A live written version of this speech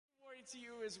to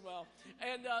you as well.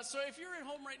 And so if you're at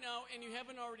home right now and you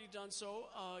haven't already done so,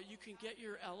 you can get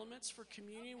your elements for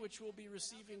communion, which we'll be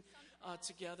receiving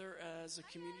together as a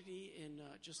community in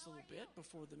just a little bit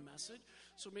before the message.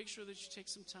 So make sure that you take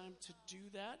some time to do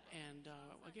that. And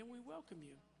again, we welcome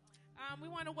you. We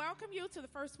want to welcome you to the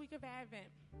first week of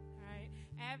Advent. All right,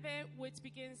 Advent, which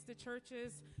begins the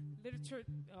church's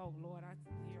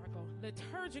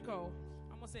liturgical.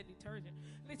 I almost said detergent.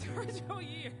 Liturgical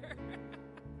year.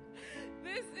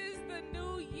 This is the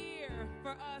new year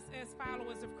for us as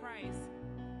followers of Christ.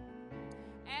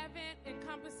 Advent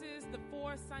encompasses the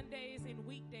 4 Sundays and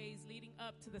weekdays leading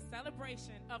up to the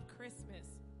celebration of Christmas.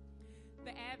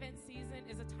 The Advent season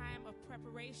is a time of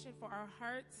preparation for our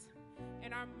hearts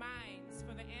and our minds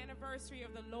for the anniversary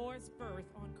of the Lord's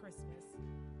birth on Christmas.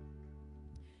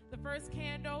 The first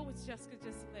candle, which Jessica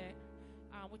just lit,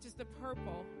 which is the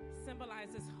purple,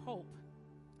 symbolizes hope.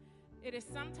 It is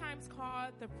sometimes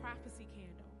called the prophecy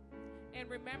candle, in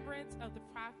remembrance of the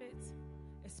prophets,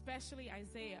 especially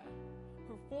Isaiah,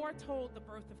 who foretold the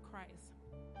birth of Christ.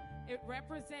 It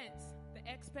represents the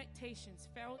expectations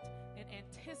felt in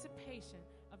anticipation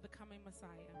of the coming Messiah.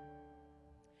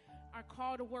 Our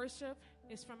call to worship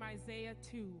is from Isaiah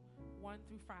 2, 1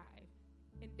 through 5.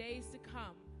 In days to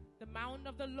come, the mountain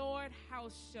of the Lord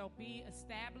house shall be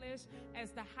established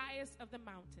as the highest of the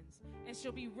mountains, and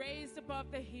shall be raised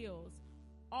above the hills.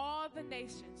 All the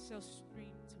nations shall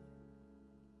stream to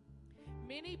it.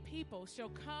 Many people shall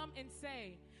come and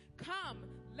say, "Come,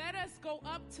 let us go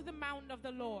up to the mountain of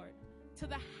the Lord, to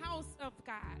the house of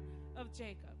God of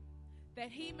Jacob, that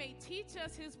he may teach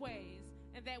us his ways,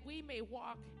 and that we may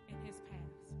walk in his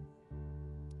paths.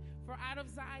 For out of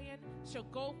Zion shall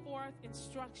go forth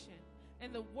instruction,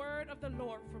 and the word of the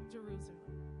Lord from Jerusalem.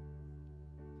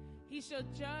 He shall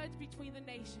judge between the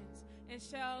nations, and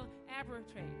shall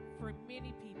arbitrate for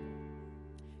many people.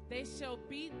 They shall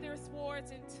beat their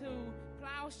swords into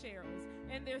plowshares,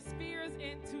 and their spears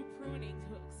into pruning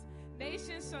hooks.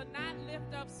 Nation shall not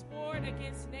lift up sword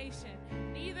against nation,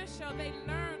 neither shall they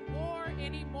learn war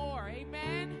anymore."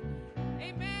 Amen.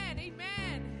 Amen.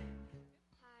 Amen.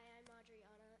 Hi, I'm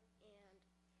Adriana, and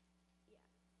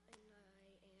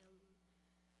I am.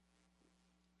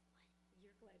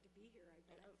 You're glad to be here, I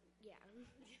bet. Yeah.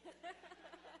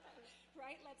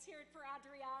 Right? Let's hear it for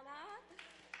Adriana.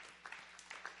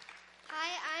 Hi,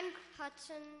 I'm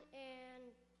Hudson,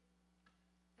 and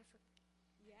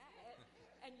Yeah.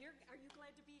 And are you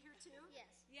glad to be here too?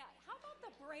 Yes. Yeah. How about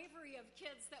the bravery of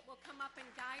kids that will come up and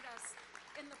guide us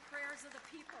in the prayers of the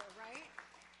people, right?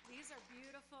 These are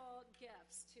beautiful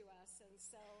gifts to us. And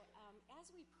so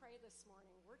as we pray this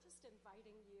morning, we're just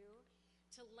inviting you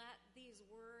to let these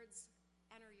words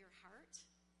enter your heart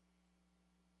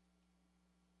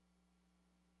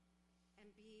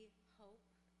and be hope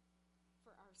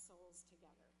for our souls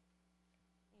together.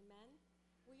 Amen?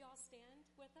 Will you all stand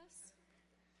with us?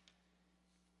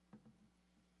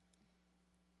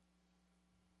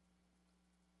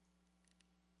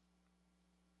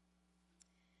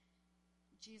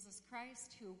 Jesus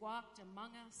Christ, who walked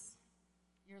among us,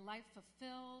 your life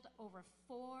fulfilled over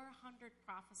 400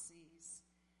 prophecies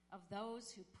of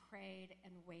those who prayed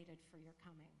and waited for your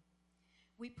coming.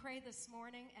 We pray this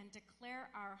morning and declare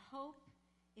our hope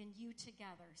in you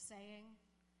together, saying,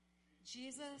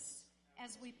 Jesus,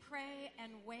 as we pray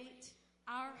and wait,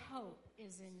 our hope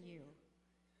is in you.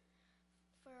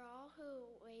 For all who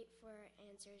wait for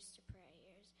answers to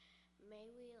prayers, may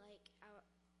we, like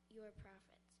your prophets,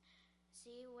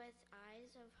 see with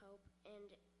eyes of hope and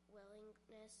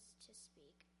willingness to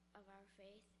speak of our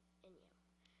faith in you.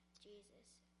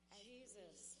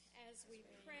 Jesus, as we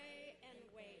pray and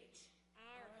wait,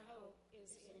 our hope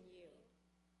is in you.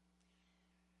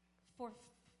 For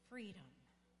freedom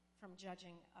from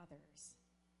judging others,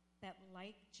 that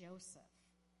like Joseph,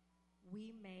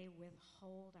 we may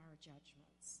withhold our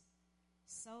judgments,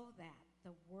 so that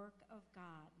the work of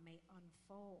God may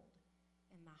unfold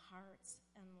in the hearts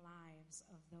and lives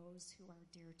of those who are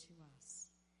dear to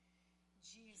us.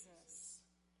 Jesus,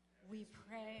 we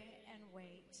pray and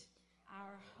wait.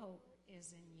 Our hope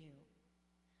is in you.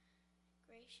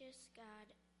 Gracious God,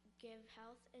 give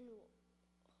health and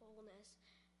wholeness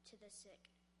to the sick,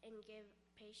 and give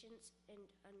patience and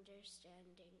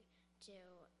understanding to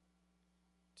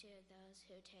those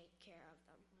who take care of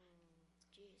them.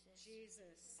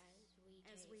 Jesus,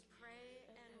 as we pray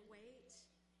and wait,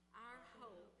 our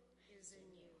hope is in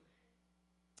you.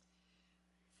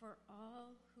 For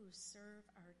all who serve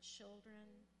our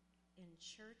children in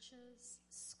churches,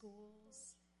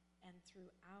 schools, and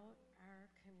throughout our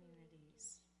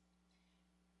communities.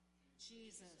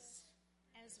 Jesus,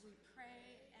 as we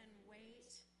pray and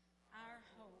wait, our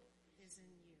hope is is in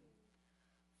you.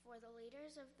 For the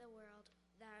leaders of the world,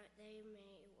 that they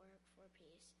may work for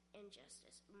peace and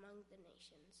justice among the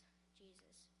nations.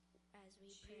 Jesus, as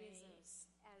we pray. Jesus,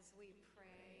 as we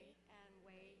pray and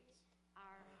wait,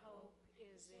 our hope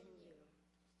is in you.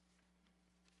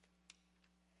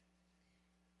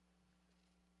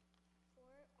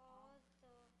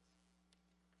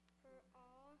 For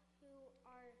all who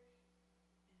are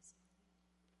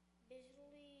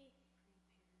busily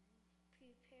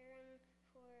preparing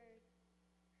for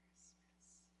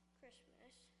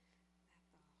Christmas,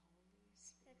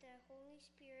 that the Holy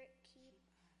Spirit keep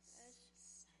us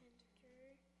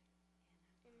centered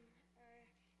in our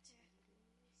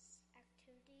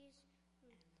activities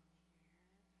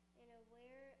and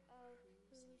aware of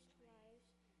whose lives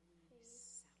we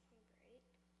celebrate.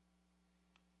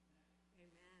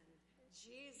 Amen.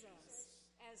 Jesus,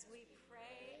 as we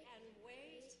pray and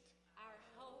wait, our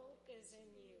hope is in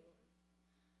you.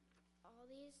 All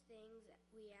these things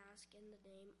we ask in the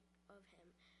name of Him,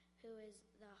 who is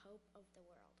the hope of the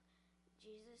world,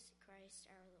 Jesus Christ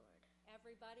our Lord.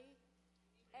 Everybody?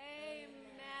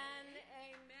 Amen,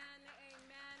 amen,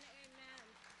 amen, amen.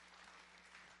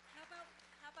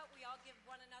 How about we all give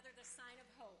one another the sign of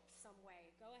hope some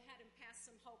way? Go ahead and pass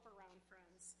some hope around,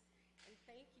 friends. And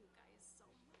thank you guys so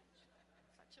much.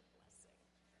 Such a blessing.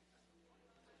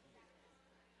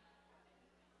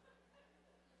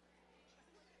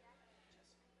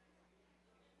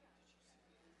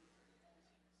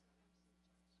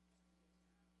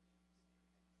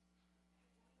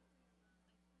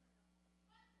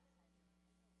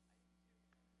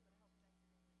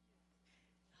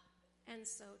 And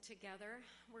so together,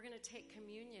 we're going to take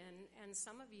communion, and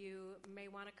some of you may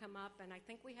want to come up, and I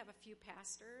think we have a few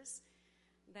pastors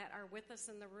that are with us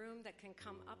in the room that can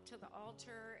come up to the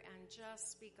altar and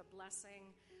just speak a blessing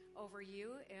over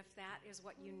you if that is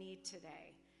what you need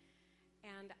today.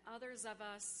 And others of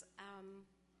us,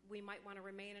 we might want to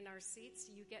remain in our seats.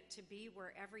 You get to be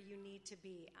wherever you need to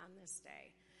be on this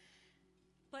day.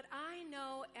 But I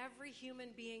know every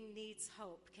human being needs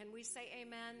hope. Can we say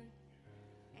amen?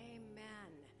 Amen.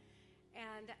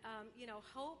 And,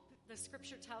 hope, the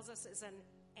scripture tells us, is an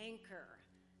anchor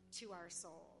to our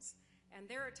souls. And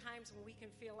there are times when we can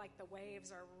feel like the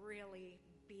waves are really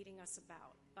beating us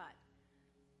about. But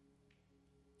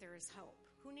there is hope.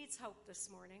 Who needs hope this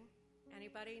morning?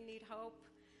 Anybody need hope?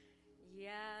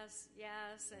 Yes,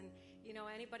 yes. And,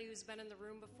 anybody who's been in the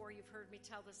room before, you've heard me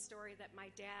tell the story that my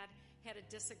dad had a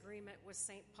disagreement with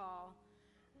St. Paul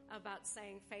about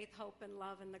saying faith, hope, and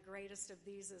love, and the greatest of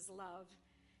these is love.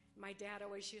 My dad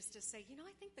always used to say,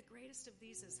 I think the greatest of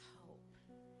these is hope.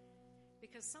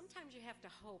 Because sometimes you have to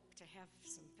hope to have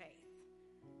some faith.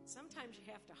 Sometimes you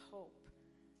have to hope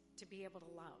to be able to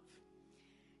love.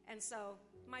 And so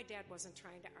my dad wasn't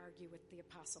trying to argue with the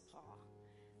Apostle Paul,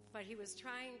 but he was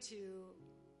trying to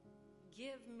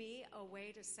give me a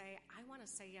way to say, I want to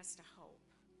say yes to hope.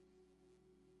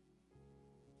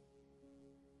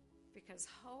 Because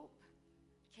hope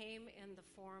came in the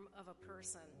form of a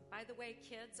person. By the way,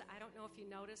 kids, I don't know if you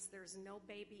noticed, there's no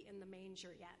baby in the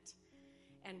manger yet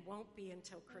and won't be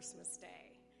until Christmas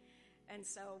Day. And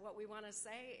so what we want to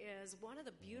say is one of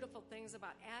the beautiful things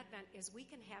about Advent is we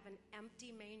can have an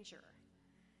empty manger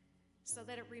so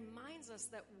that it reminds us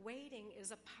that waiting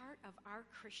is a part of our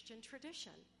Christian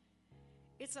tradition.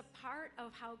 It's a part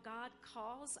of how God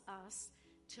calls us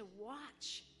to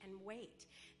watch and wait.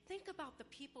 Think about the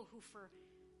people who for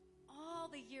all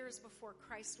the years before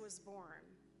Christ was born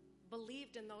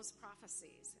believed in those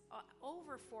prophecies.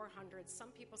 Over 400, some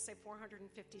people say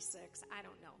 456, I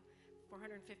don't know,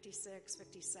 456,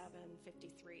 57,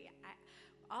 53.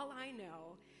 All I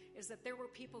know is that there were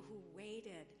people who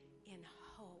waited in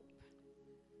hope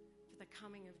for the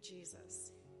coming of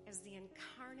Jesus as the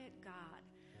incarnate God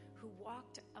who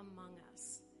walked among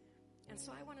us. And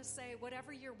so I want to say,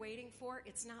 whatever you're waiting for,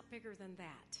 it's not bigger than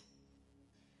that.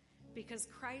 Because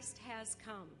Christ has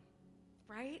come,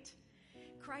 right?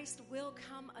 Christ will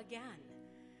come again.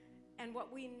 And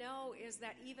what we know is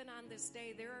that even on this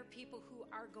day, there are people who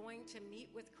are going to meet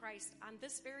with Christ on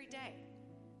this very day.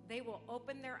 They will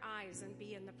open their eyes and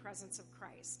be in the presence of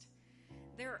Christ.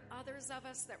 There are others of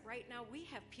us that right now, we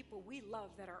have people we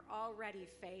love that are already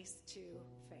face to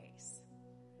face.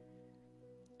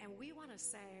 And we want to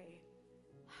say,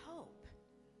 hope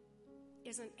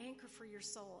is an anchor for your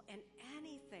soul. And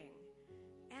anything,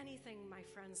 my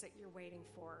friends, that you're waiting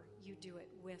for, you do it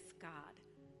with God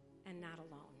and not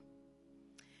alone.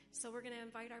 So we're going to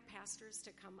invite our pastors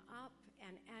to come up,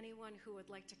 and anyone who would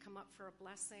like to come up for a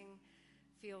blessing,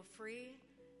 feel free.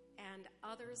 And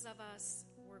others of us,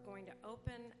 we're going to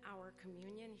open our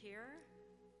communion here.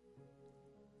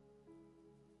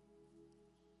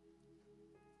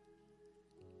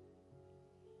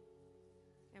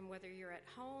 And whether you're at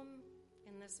home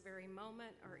in this very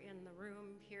moment or in the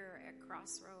room here at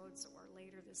Crossroads or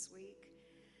later this week,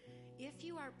 if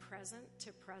you are present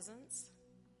to presence,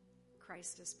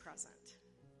 Christ is present.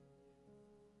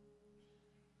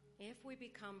 If we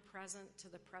become present to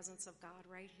the presence of God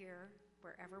right here,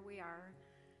 wherever we are,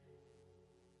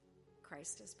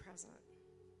 Christ is present.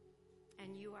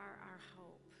 And you are our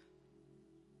hope.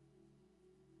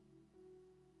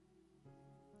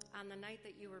 On the night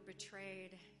that you were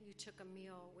betrayed, you took a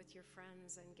meal with your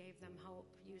friends and gave them hope.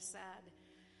 You said,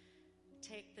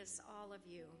 "Take this, all of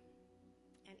you,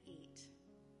 and eat.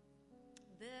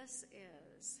 This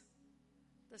is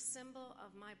the symbol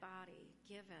of my body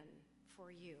given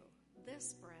for you.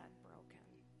 This bread broken."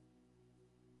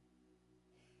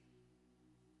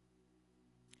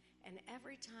 And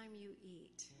every time you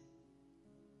eat,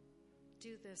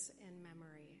 do this in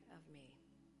memory of me.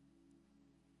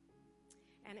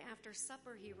 And after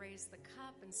supper, he raised the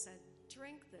cup and said,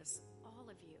 "Drink this, all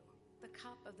of you, the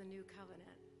cup of the new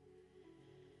covenant.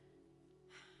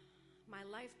 My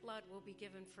lifeblood will be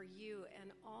given for you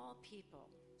and all people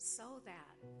so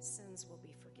that sins will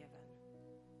be forgiven.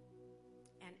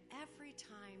 And every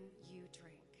time you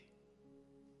drink,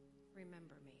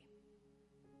 remember me."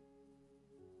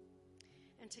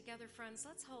 And together, friends,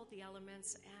 let's hold the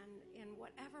elements and in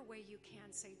whatever way you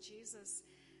can say, "Jesus,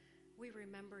 we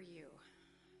remember you.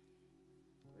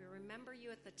 We remember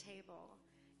you at the table,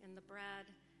 in the bread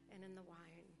and in the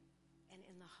wine, and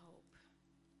in the hope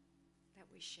that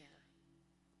we share."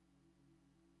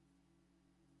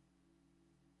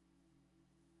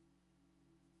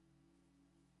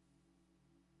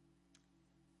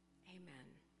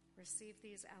 Amen. Receive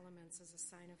these elements as a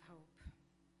sign of hope.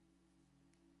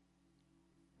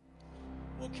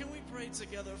 Well, can we pray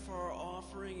together for our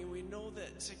offering? And we know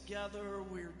that together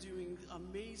we're doing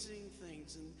amazing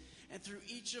things. And through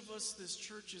each of us, this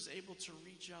church is able to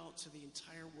reach out to the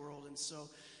entire world. And so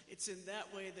it's in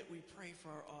that way that we pray for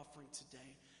our offering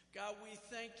today. God, we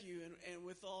thank you. And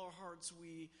with all our hearts,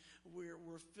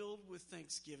 we're filled with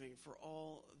thanksgiving for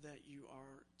all that you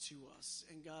are to us.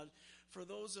 And God, for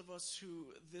those of us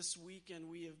who this weekend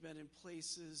we have been in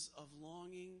places of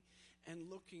longing and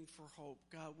looking for hope,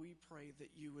 God, we pray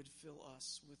that you would fill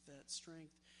us with that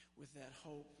strength, with that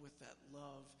hope, with that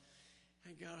love.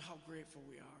 And God, how grateful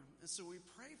we are. And so we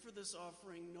pray for this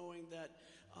offering, knowing that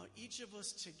each of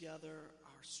us together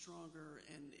are stronger,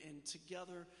 and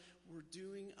together we're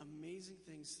doing amazing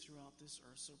things throughout this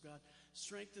earth. So God,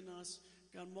 strengthen us.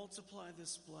 God, multiply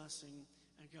this blessing.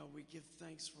 And God, we give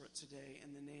thanks for it today.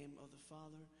 In the name of the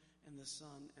Father, and the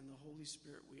Son, and the Holy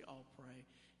Spirit, we all pray.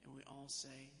 And we all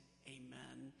say,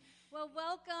 amen. Well,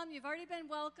 welcome. You've already been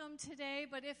welcomed today,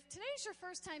 but if today's your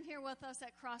first time here with us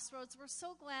at Crossroads, we're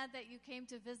so glad that you came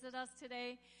to visit us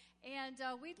today, and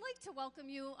we'd like to welcome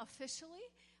you officially.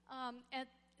 At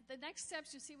the Next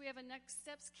Steps, you see we have a Next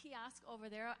Steps kiosk over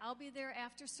there. I'll be there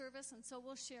after service, and so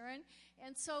will Sharon.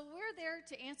 And so we're there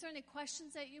to answer any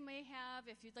questions that you may have.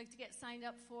 If you'd like to get signed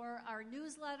up for our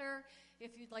newsletter,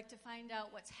 if you'd like to find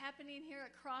out what's happening here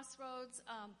at Crossroads,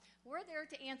 we're there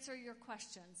to answer your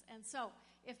questions. And so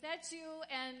if that's you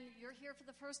and you're here for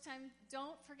the first time,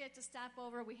 don't forget to stop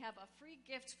over. We have a free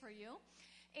gift for you.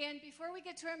 And before we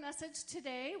get to our message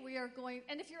today, we are going,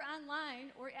 and if you're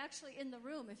online or actually in the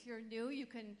room, if you're new, you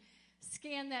can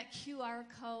scan that QR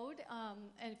code.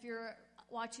 And if you're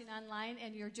watching online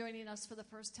and you're joining us for the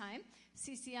first time,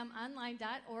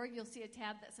 ccmonline.org, you'll see a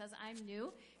tab that says I'm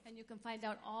new, and you can find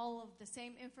out all of the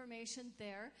same information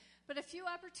there. But a few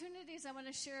opportunities I want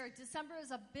to share. December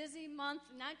is a busy month,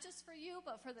 not just for you,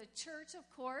 but for the church, of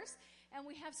course. And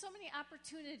we have so many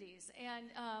opportunities,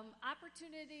 and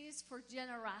opportunities for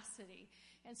generosity.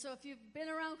 And so if you've been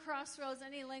around Crossroads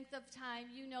any length of time,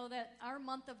 you know that our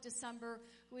month of December,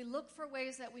 we look for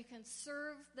ways that we can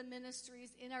serve the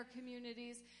ministries in our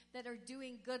communities that are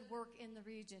doing good work in the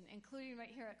region, including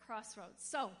right here at Crossroads.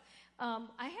 So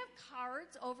I have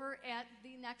cards over at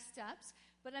the Next Steps,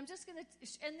 but I'm just going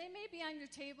to, and they may be on your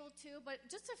table too, but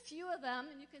just a few of them,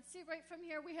 and you can see right from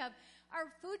here we have our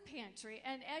food pantry.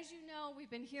 And as you know, we've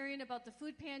been hearing about the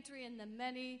food pantry and the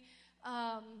many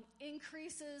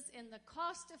increases in the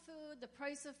cost of food, the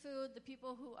price of food, the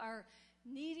people who are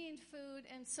needing food.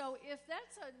 And so if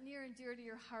that's near and dear to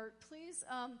your heart, please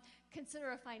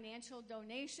consider a financial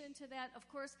donation to that. Of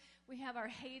course, we have our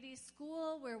Haiti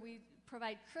school where we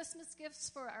provide Christmas gifts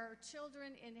for our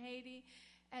children in Haiti.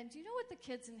 And do you know what the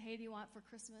kids in Haiti want for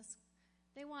Christmas?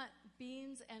 They want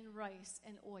beans and rice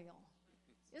and oil.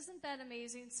 Isn't that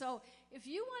amazing? So if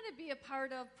you want to be a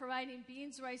part of providing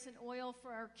beans, rice, and oil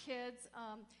for our kids,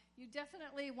 you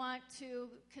definitely want to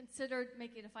consider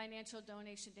making a financial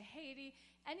donation to Haiti.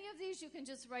 Any of these, you can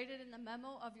just write it in the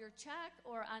memo of your check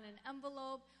or on an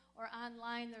envelope or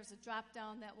online. There's a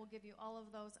drop-down that will give you all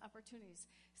of those opportunities.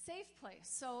 Safe Place.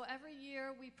 So every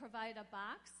year we provide a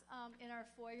box in our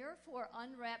foyer for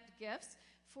unwrapped gifts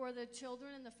for the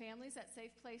children and the families that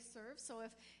Safe Place serves. So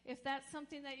if that's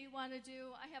something that you want to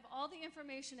do, I have all the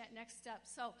information at Next Step.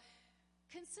 So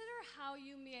consider how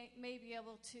you may be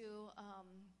able to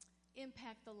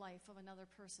impact the life of another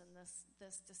person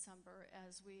this December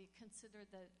as we consider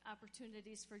the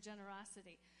opportunities for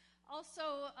generosity.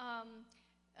 Also,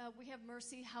 we have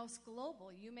Mercy House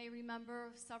Global. You may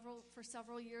remember for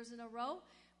several years in a row,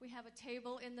 we have a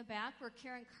table in the back where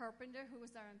Karen Carpenter, who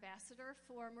is our ambassador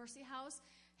for Mercy House,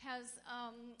 has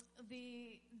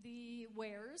the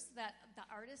wares that the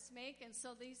artists make. And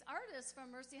so these artists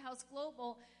from Mercy House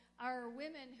Global are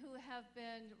women who have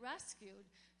been rescued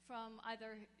from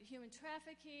either human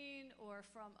trafficking or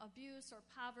from abuse or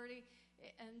poverty,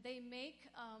 and they make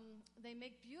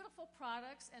beautiful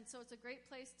products, and so it's a great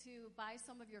place to buy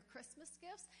some of your Christmas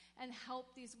gifts and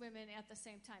help these women at the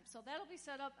same time. So that'll be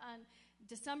set up on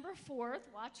December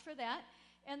 4th. Watch for that.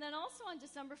 And then also on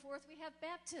December 4th, we have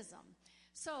baptism.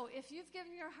 So if you've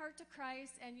given your heart to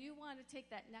Christ and you want to take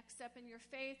that next step in your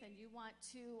faith and you want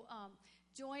to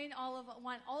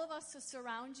want all of us to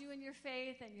surround you in your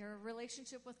faith and your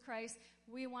relationship with Christ,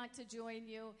 we want to join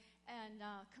you. And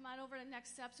come on over to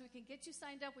Next Steps. We can get you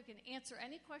signed up. We can answer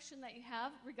any question that you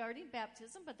have regarding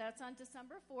baptism, but that's on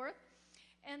December 4th.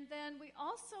 And then we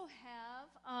also have,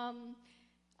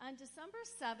 on December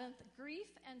 7th, Grief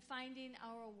and Finding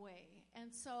Our Way.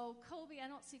 And so Kobe, I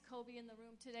don't see Kobe in the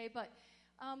room today, but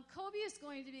Kobe is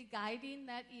going to be guiding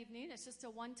that evening. It's just a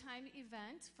one-time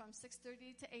event from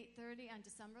 6:30 to 8:30 on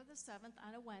December the 7th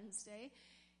on a Wednesday.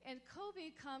 And Kobe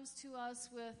comes to us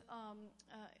with,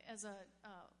 as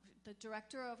the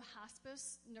director of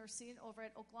hospice nursing over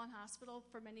at Oak Lawn Hospital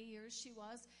for many years she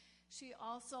was. She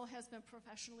also has been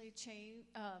professionally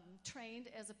trained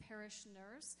as a parish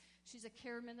nurse. She's a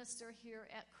care minister here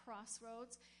at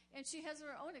Crossroads, and she has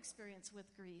her own experience with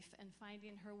grief and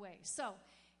finding her way. So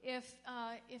if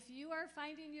you are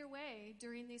finding your way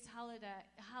during these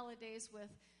holidays with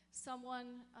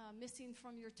someone missing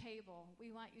from your table, we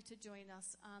want you to join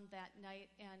us on that night.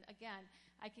 And again,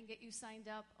 I can get you signed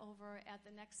up over at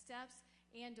the Next Steps,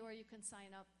 or you can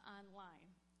sign up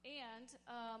online. And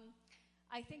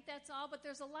I think that's all, but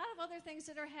there's a lot of other things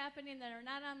that are happening that are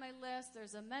not on my list.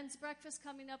 There's a men's breakfast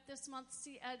coming up this month.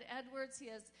 See Ed Edwards.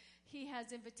 He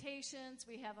has invitations.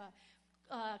 We have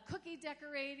a cookie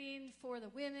decorating for the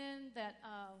women that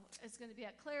is going to be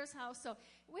at Claire's house. So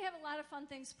we have a lot of fun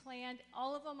things planned.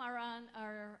 All of them are on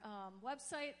our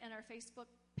website and our Facebook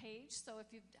page. So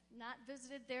if you've not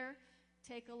visited there,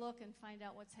 take a look and find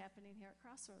out what's happening here at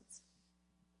Crossroads.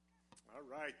 All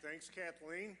right. Thanks,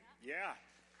 Kathleen. Yeah.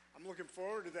 I'm looking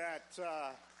forward to that.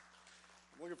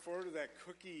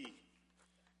 Cookie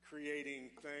creating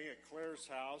thing at Claire's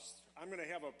house. I'm going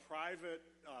to have a private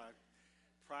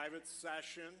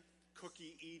session,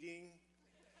 cookie eating.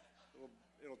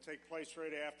 It'll take place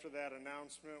right after that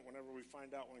announcement. Whenever we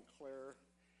find out when Claire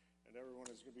and everyone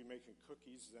is going to be making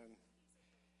cookies, then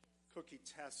cookie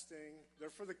testing. They're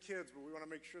for the kids, but we want to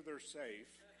make sure they're safe.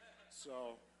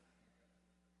 So.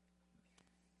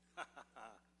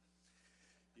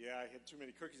 Yeah, I had too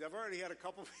many cookies. I've already had a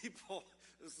couple people.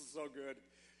 This is so good.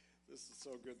 This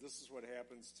is what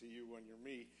happens to you when you're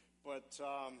me. But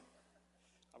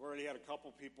I've already had a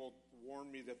couple people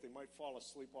warn me that they might fall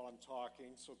asleep while I'm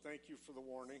talking. So thank you for the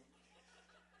warning.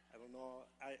 I don't know.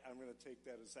 I'm going to take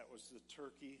that as that was the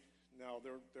turkey. No,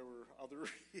 there were other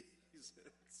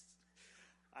reasons.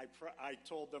 I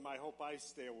told them I hope I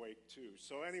stay awake too.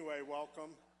 So anyway,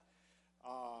 welcome.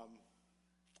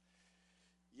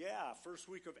 First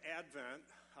week of Advent.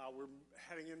 We're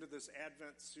heading into this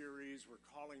Advent series. We're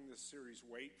calling this series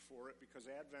Wait for It because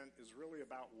Advent is really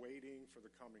about waiting for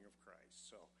the coming of Christ.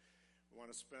 So we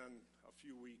want to spend a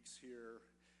few weeks here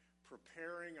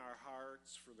preparing our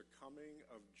hearts for the coming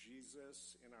of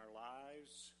Jesus in our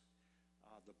lives,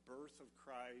 the birth of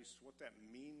Christ, what that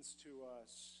means to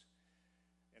us,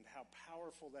 and how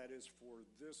powerful that is for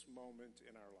this moment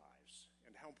in our lives,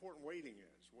 and how important waiting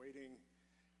is. Waiting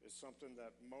is something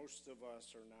that most of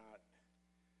us are not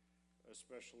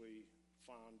especially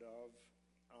fond of.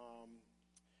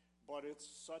 But it's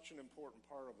such an important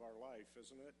part of our life,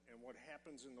 isn't it? And what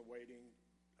happens in the waiting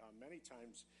many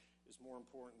times is more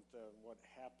important than what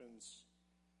happens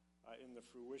in the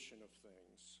fruition of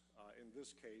things. In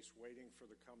this case, waiting for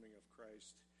the coming of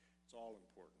Christ. It's all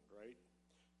important, right?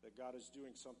 That God is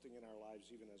doing something in our lives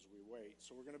even as we wait.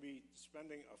 So we're going to be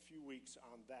spending a few weeks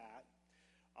on that.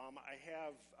 I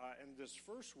have, in this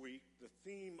first week, the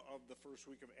theme of the first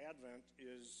week of Advent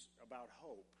is about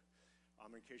hope.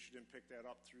 In case you didn't pick that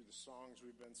up through the songs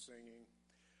we've been singing.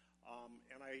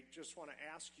 And I just want to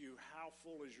ask you, how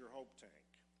full is your hope tank?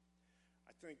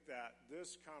 I think that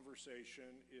this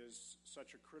conversation is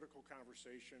such a critical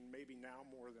conversation, maybe now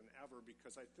more than ever,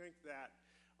 because I think that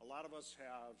a lot of us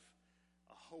have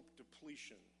a hope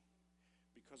depletion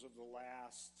because of the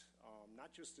last,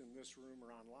 not just in this room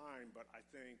or online, but I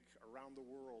think around the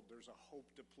world there's a hope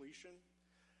depletion.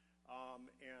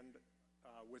 And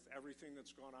with everything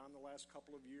that's gone on the last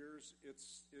couple of years, it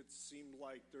seemed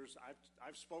like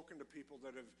I've spoken to people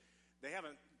that they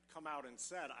haven't come out and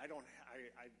said,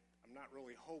 I'm not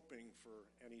really hoping for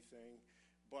anything,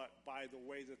 but by the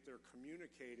way that they're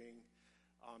communicating,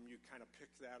 you kind of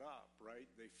pick that up, right?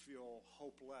 They feel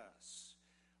hopeless.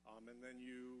 And then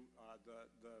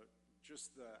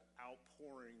just the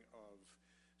outpouring of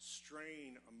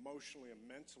strain emotionally and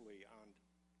mentally on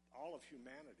all of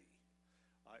humanity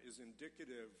is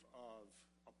indicative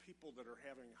of people that are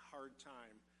having a hard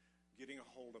time getting a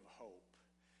hold of hope.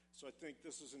 So I think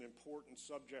this is an important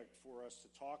subject for us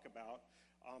to talk about.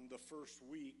 The first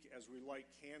week, as we light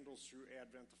candles through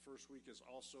Advent, the first week is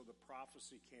also the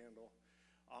prophecy candle.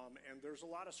 And there's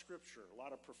a lot of scripture, a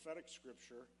lot of prophetic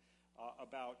scripture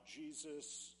about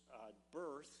Jesus'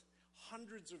 birth.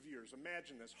 Hundreds of years,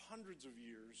 imagine this, hundreds of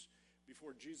years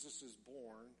before Jesus is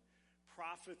born,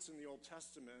 prophets in the Old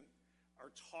Testament are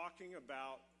talking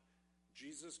about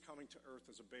Jesus coming to earth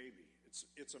as a baby.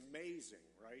 It's amazing,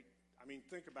 right? I mean,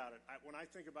 think about it. When I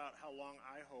think about how long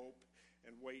I hope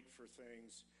and wait for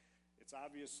things, it's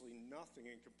obviously nothing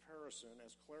in comparison,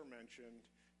 as Claire mentioned,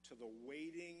 to the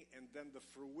waiting and then the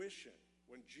fruition.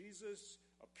 When Jesus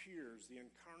appears, the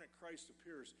incarnate Christ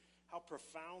appears, how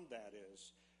profound that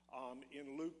is. In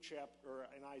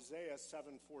in Isaiah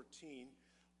 7:14,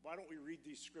 why don't we read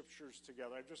these scriptures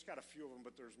together? I've just got a few of them,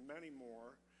 but there's many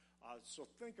more. So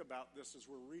think about this as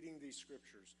we're reading these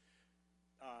scriptures.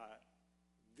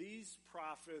 These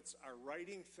prophets are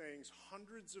writing things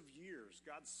hundreds of years.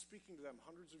 God's speaking to them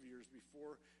hundreds of years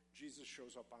before Jesus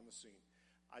shows up on the scene.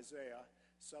 Isaiah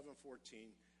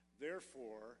 7:14,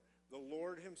 therefore, the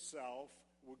Lord himself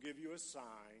will give you a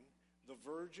sign. The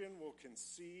virgin will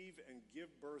conceive and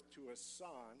give birth to a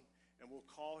son, and will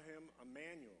call him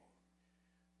Emmanuel.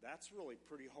 That's really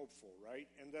pretty hopeful, right?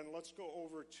 And then let's go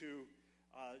over to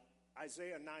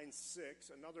Isaiah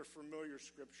 9:6, another familiar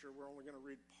scripture. We're only going to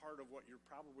read part of what you're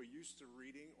probably used to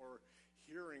reading or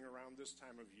hearing around this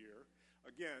time of year.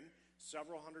 Again,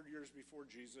 several hundred years before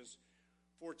Jesus.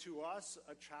 For to us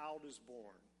a child is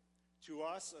born. To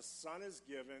us a son is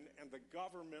given, and the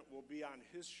government will be on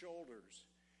his shoulders.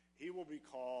 He will be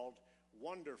called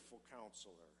Wonderful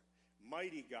Counselor,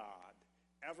 Mighty God,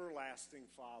 Everlasting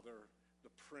Father, the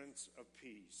Prince of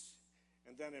Peace.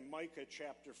 And then in Micah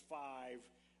chapter 5,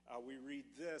 we read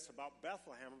this about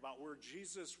Bethlehem, about where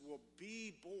Jesus will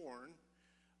be born.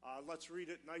 Let's read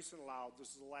it nice and loud. This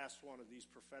is the last one of these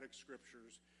prophetic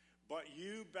scriptures. But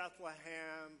you,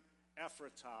 Bethlehem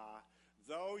Ephratah,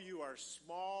 though you are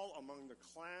small among the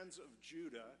clans of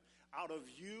Judah, out of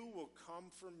you will come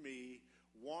for me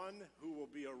one who will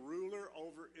be a ruler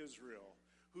over Israel,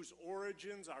 whose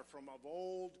origins are from of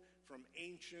old, from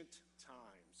ancient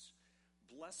times.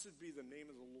 Blessed be the name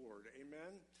of the Lord.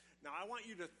 Amen? Now, I want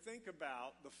you to think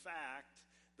about the fact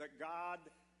that God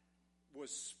was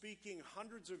speaking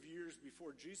hundreds of years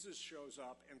before Jesus shows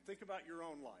up, and think about your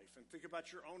own life, and think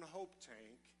about your own hope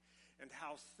tank, and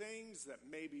how things that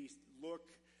maybe look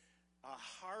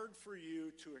hard for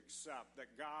you to accept,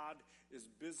 that God is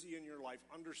busy in your life.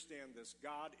 Understand this.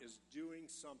 God is doing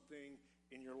something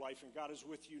in your life, and God is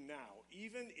with you now,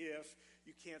 even if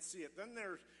you can't see it. Then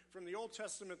there, from the Old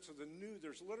Testament to the New,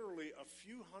 there's literally a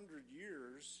few hundred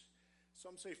years,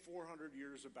 some say 400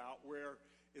 years about, where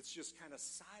it's just kind of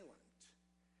silent.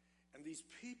 And these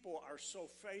people are so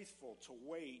faithful to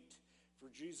wait for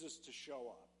Jesus to show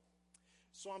up.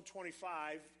 Psalm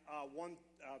 25,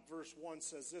 verse 1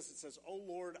 says this. It says, O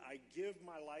Lord, I give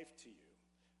my life to you.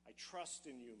 I trust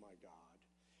in you, my God.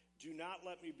 Do not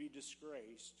let me be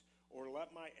disgraced, or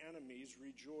let my enemies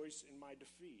rejoice in my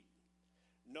defeat.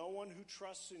 No one who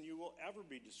trusts in you will ever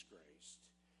be disgraced,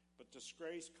 but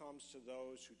disgrace comes to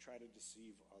those who try to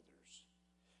deceive others.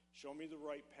 Show me the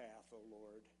right path, O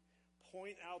Lord.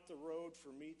 Point out the road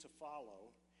for me to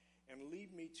follow, and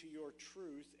lead me to your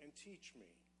truth and teach me.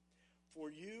 For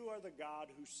you are the God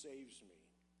who saves me.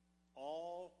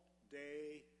 All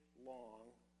day long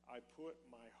I put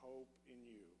my hope in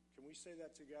you. Can we say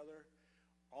that together?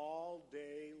 All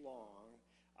day long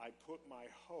I put my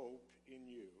hope in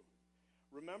you.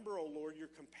 Remember, O Lord, your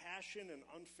compassion and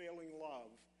unfailing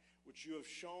love, which you have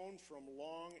shown from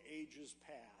long ages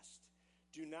past.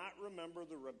 Do not remember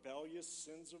the rebellious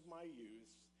sins of my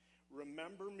youth.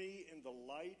 Remember me in the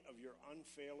light of your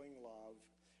unfailing love.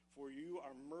 For you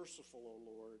are merciful, O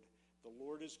Lord. The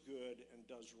Lord is good and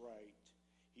does right.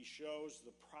 He shows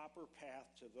the proper path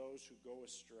to those who go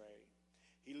astray.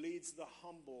 He leads the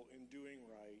humble in doing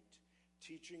right,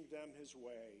 teaching them his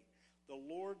way. The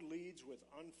Lord leads with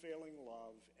unfailing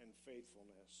love and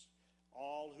faithfulness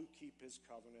all who keep his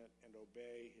covenant and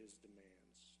obey his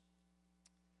demands.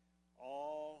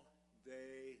 All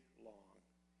day long,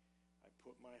 I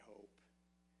put my hope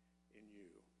in you.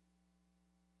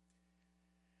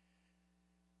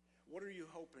 What are you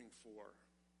hoping for?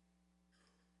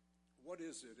 What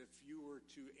is it, if you were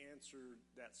to answer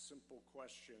that simple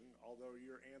question, although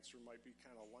your answer might be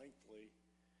kind of lengthy,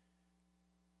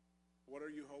 what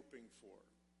are you hoping for?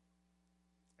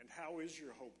 And how is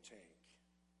your hope tank?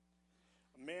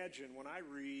 Imagine when I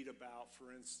read about,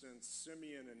 for instance,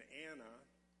 Simeon and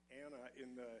Anna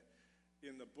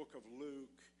in the book of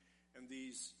Luke, and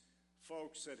these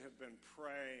folks that have been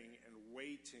praying and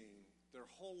waiting their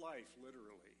whole life,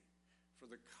 literally, for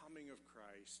the coming of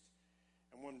Christ.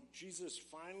 And when Jesus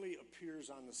finally appears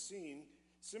on the scene,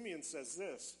 Simeon says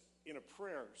this in a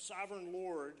prayer: Sovereign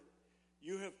Lord,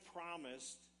 you have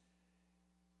promised.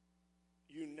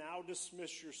 You now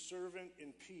dismiss your servant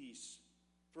in peace.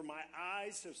 For my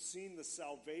eyes have seen the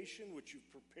salvation which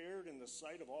you've prepared in the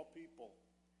sight of all people,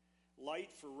 light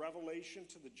for revelation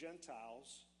to the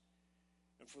Gentiles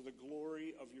and for the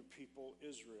glory of your people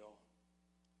Israel.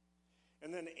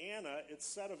 And then Anna, it's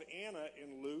said of Anna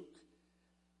in Luke,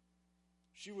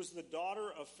 she was the daughter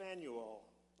of Phanuel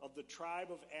of the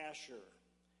tribe of Asher.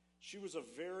 She was a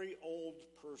very old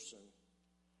person.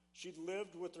 She'd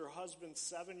lived with her husband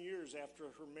 7 years after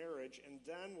her marriage and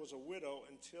then was a widow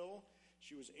until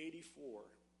she was 84.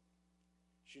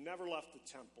 She never left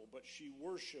the temple, but she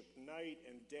worshiped night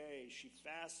and day. She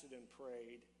fasted and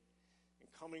prayed. And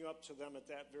coming up to them at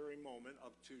that very moment,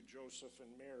 up to Joseph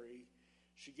and Mary,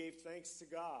 she gave thanks to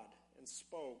God and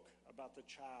spoke about the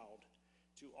child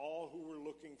to all who were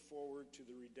looking forward to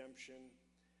the redemption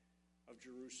of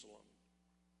Jerusalem.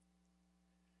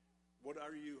 What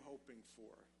are you hoping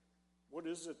for? What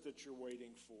is it that you're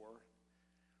waiting for?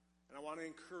 And I want to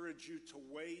encourage you to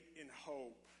wait in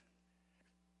hope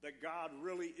that God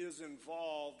really is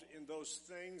involved in those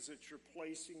things that you're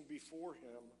placing before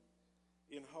him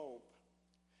in hope.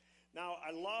 Now,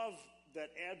 I love that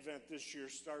Advent this year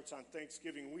starts on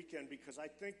Thanksgiving weekend because I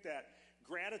think that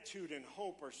gratitude and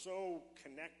hope are so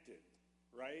connected,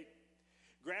 right?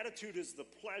 Gratitude is the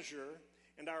pleasure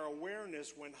and our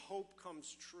awareness when hope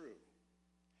comes true.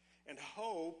 And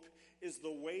hope is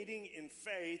the waiting in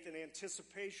faith and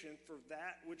anticipation for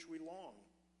that which we long.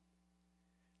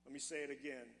 Let me say it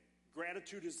again.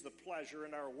 Gratitude is the pleasure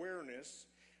and our awareness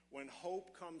when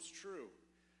hope comes true.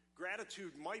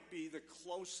 Gratitude might be the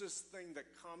closest thing that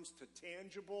comes to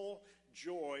tangible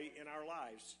joy in our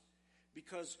lives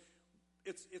because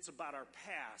it's about our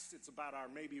past. It's about our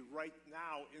maybe right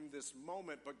now in this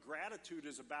moment. But gratitude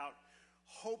is about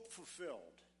hope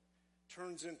fulfilled.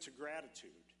 Turns into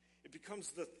gratitude. It becomes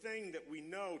the thing that we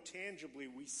know tangibly.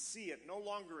 We see it no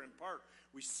longer in part.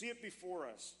 We see it before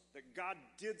us that God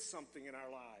did something in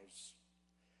our lives.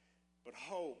 But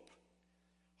hope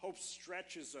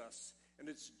stretches us, and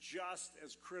it's just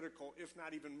as critical, if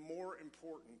not even more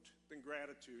important than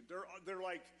gratitude. They're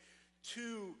like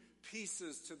two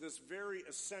pieces to this very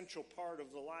essential part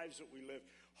of the lives that we live.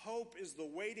 Hope is the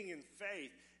waiting in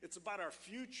faith. It's about our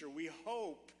future. We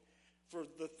hope for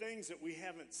the things that we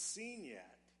haven't seen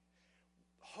yet.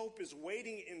 Hope is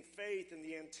waiting in faith in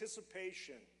the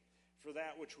anticipation for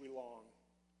that which we long.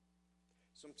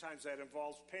 Sometimes that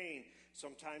involves pain.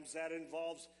 Sometimes that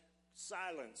involves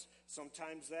silence.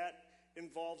 Sometimes that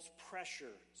involves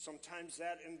pressure. Sometimes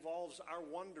that involves our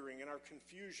wondering and our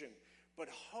confusion. But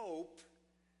hope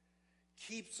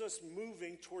keeps us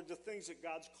moving toward the things that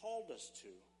God's called us to.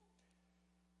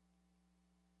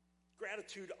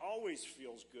 Gratitude always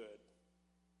feels good.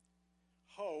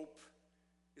 Hope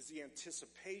is the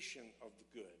anticipation of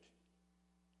the good.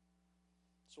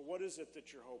 So what is it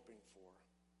that you're hoping for?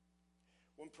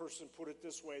 One person put it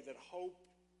this way, that hope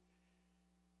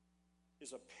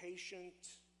is a patient,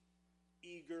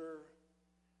 eager,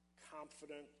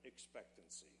 confident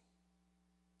expectancy.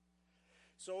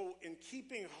 So in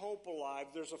keeping hope alive,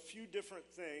 there's a few different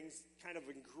things, kind of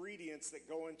ingredients that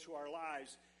go into our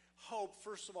lives. hope,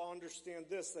 first of all, understand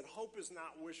this, that hope is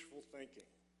not wishful thinking.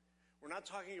 We're not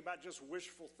talking about just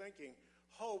wishful thinking.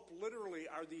 Hope literally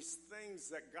are these things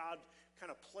that God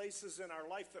kind of places in our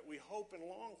life that we hope and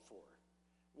long for.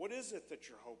 What is it that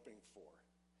you're hoping for?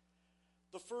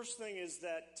 The first thing is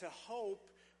that to hope,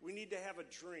 we need to have a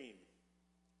dream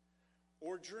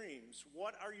or dreams.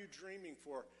 What are you dreaming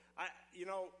for?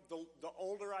 The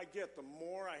older I get, the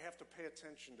more I have to pay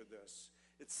attention to this.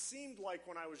 It seemed like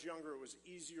when I was younger, it was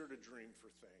easier to dream for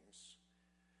things.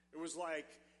 It was like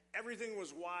everything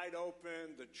was wide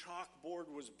open, the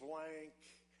chalkboard was blank,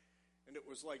 and it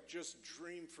was like just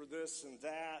dream for this and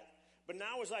that. But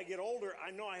now as I get older,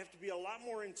 I know I have to be a lot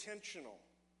more intentional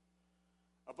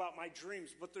about my dreams,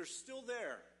 but they're still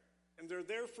there, and they're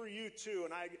there for you too.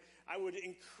 And I would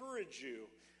encourage you,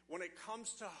 when it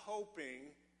comes to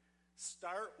hoping,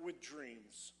 start with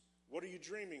dreams. What are you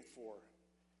dreaming for?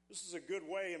 This is a good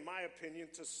way, in my opinion,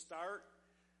 to start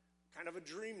kind of a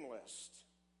dream list.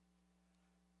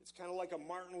 It's kind of like a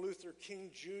Martin Luther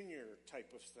King Jr.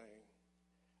 type of thing.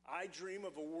 I dream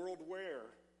of a world where.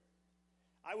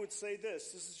 I would say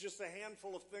this is just a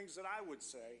handful of things that I would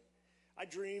say. I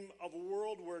dream of a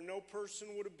world where no person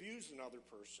would abuse another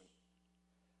person.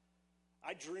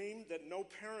 I dream that no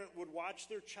parent would watch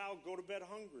their child go to bed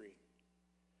hungry.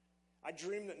 I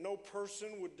dream that no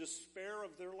person would despair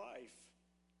of their life.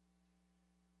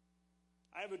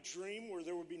 I have a dream where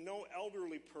there would be no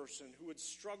elderly person who would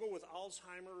struggle with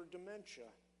Alzheimer's or dementia.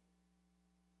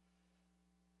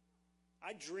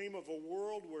 I dream of a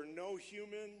world where no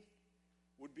human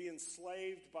would be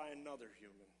enslaved by another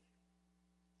human.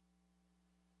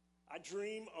 I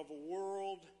dream of a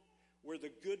world where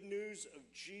the good news of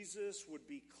Jesus would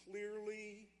be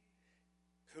clearly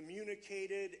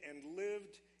communicated and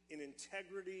lived in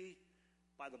integrity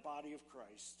by the body of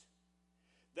Christ.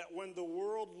 That when the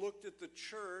world looked at the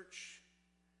church,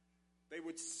 they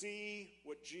would see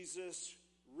what Jesus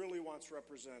really wants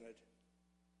represented.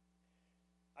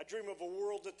 I dream of a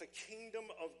world that the kingdom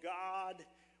of God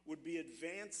would be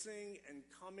advancing and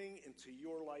coming into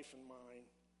your life and mine.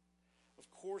 Of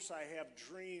course, I have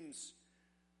dreams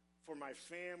for my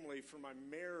family, for my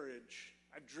marriage.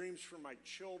 I have dreams for my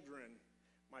children,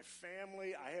 my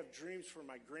family. I have dreams for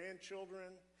my grandchildren.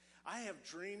 I have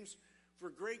dreams for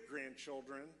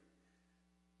great-grandchildren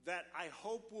that I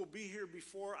hope will be here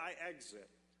before I exit.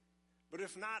 But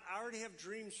if not, I already have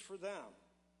dreams for them.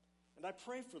 And I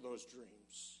pray for those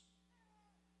dreams.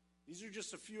 These are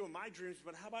just a few of my dreams,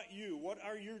 but how about you? What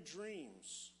are your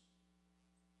dreams?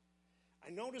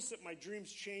 I notice that my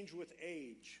dreams change with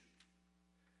age.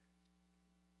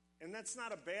 And that's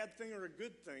not a bad thing or a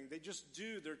good thing. They just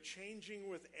do. They're changing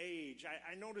with age.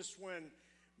 I noticed when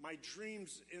my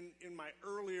dreams in my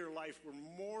earlier life were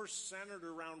more centered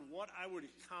around what I would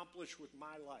accomplish with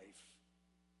my life.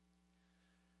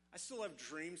 I still have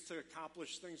dreams to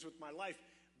accomplish things with my life,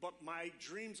 but my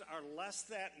dreams are less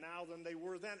that now than they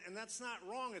were then. And that's not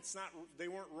wrong. They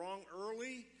weren't wrong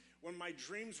early when my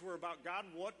dreams were about, God,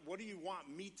 what do you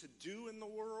want me to do in the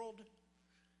world?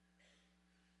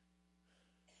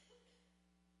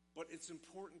 But it's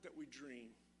important that we dream.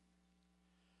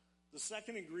 The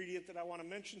second ingredient that I want to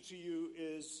mention to you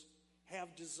is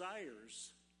have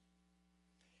desires.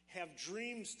 Have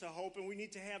dreams to hope, and we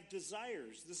need to have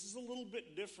desires. This is a little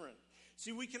bit different.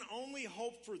 See, we can only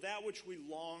hope for that which we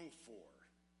long for.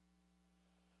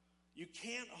 You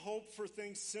can't hope for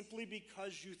things simply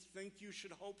because you think you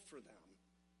should hope for them.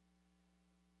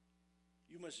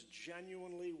 You must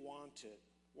genuinely want it.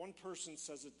 One person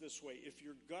says it this way: if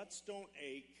your guts don't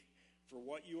ache for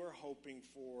what you are hoping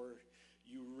for,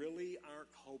 you really aren't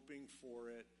hoping for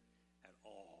it at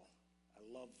all. I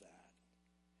love that.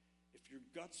 If your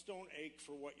guts don't ache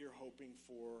for what you're hoping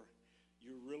for,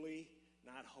 you're really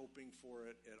not hoping for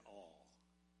it at all.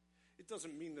 It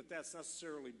doesn't mean that that's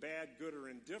necessarily bad, good, or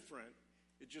indifferent.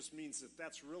 It just means that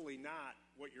that's really not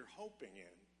what you're hoping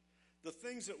in. The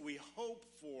things that we hope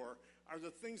for are the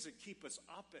things that keep us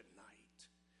up at night.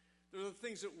 They're the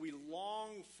things that we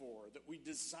long for, that we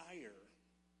desire.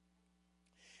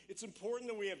 It's important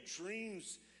that we have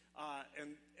dreams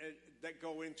and that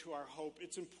go into our hope.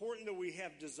 It's important that we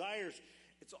have desires.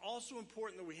 It's also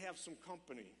important that we have some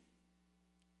company.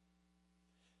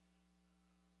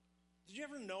 Did you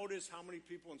ever notice how many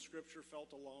people in Scripture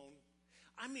felt alone?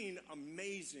 I mean,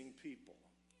 amazing people.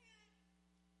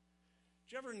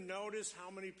 Did you ever notice how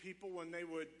many people, when they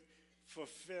would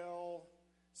fulfill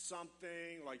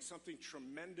something, like something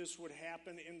tremendous would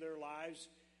happen in their lives,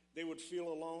 they would feel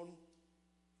alone?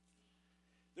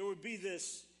 There would be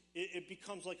this, it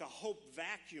becomes like a hope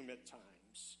vacuum at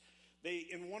times. They,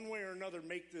 in one way or another,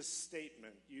 make this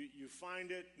statement. You find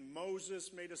it,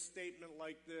 Moses made a statement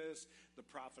like this. The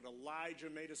prophet Elijah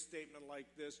made a statement like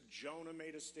this. Jonah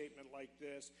made a statement like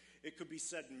this. It could be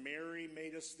said Mary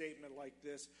made a statement like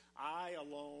this. I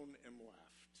alone am left.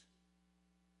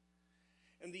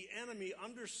 And the enemy,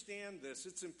 understand this.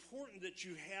 It's important that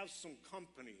you have some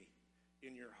company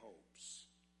in your hopes.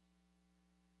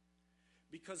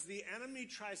 Because the enemy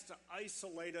tries to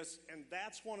isolate us, and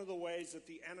that's one of the ways that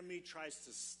the enemy tries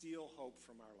to steal hope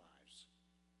from our lives.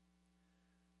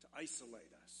 To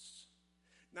isolate us.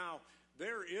 Now,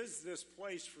 there is this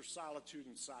place for solitude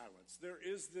and silence. There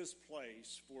is this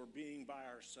place for being by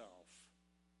ourselves.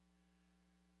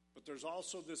 But there's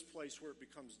also this place where it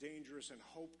becomes dangerous and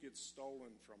hope gets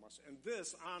stolen from us. And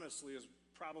this, honestly, is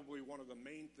probably one of the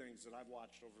main things that I've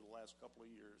watched over the last couple of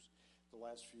years, the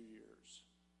last few years.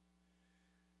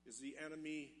 Is the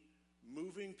enemy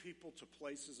moving people to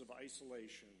places of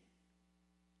isolation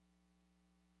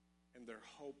and their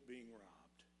hope being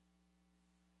robbed,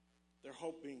 their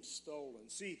hope being stolen.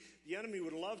 See, the enemy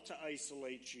would love to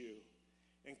isolate you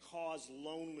and cause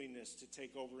loneliness to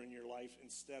take over in your life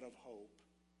instead of hope.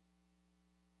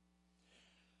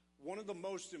 One of the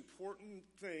most important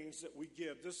things that we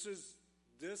give, this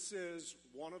is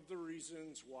one of the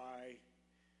reasons why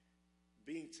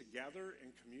being together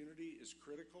in community is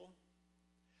critical.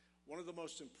 One of the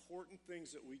most important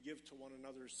things that we give to one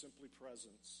another is simply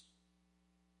presence.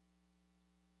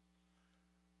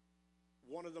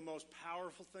 One of the most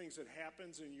powerful things that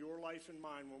happens in your life and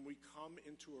mine when we come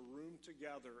into a room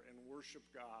together and worship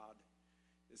God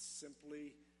is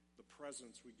simply the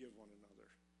presence we give one another.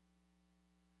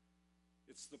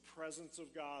 It's the presence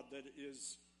of God that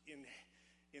is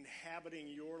inhabiting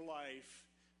your life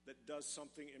that does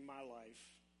something in my life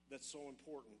that's so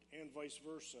important, and vice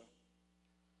versa.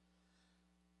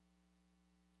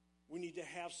 We need to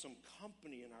have some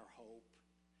company in our hope.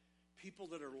 People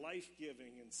that are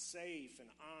life-giving and safe and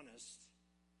honest.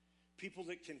 People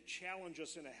that can challenge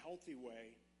us in a healthy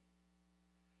way.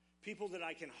 People that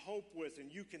I can hope with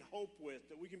and you can hope with,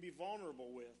 that we can be vulnerable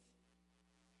with.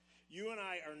 You and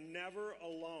I are never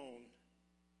alone,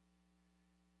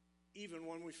 even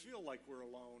when we feel like we're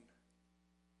alone.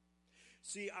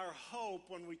 See, our hope,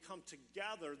 when we come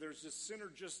together, there's this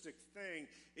synergistic thing.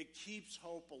 It keeps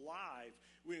hope alive.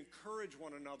 We encourage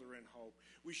one another in hope.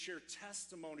 We share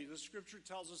testimony. The scripture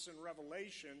tells us in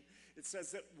Revelation, it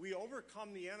says that we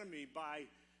overcome the enemy by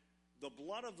the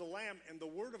blood of the Lamb and the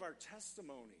word of our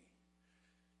testimony.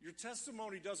 Your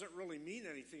testimony doesn't really mean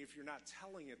anything if you're not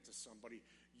telling it to somebody.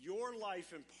 Your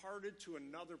life imparted to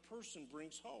another person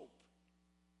brings hope.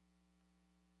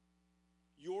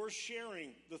 Your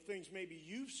sharing the things maybe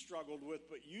you've struggled with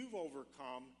but you've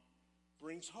overcome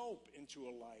brings hope into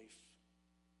a life.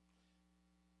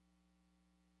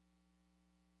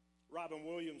 Robin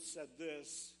Williams said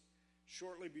this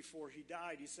shortly before he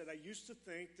died. He said, I used to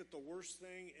think that the worst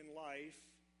thing in life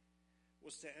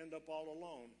was to end up all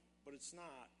alone, but it's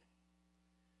not.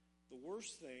 The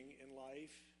worst thing in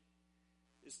life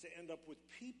is to end up with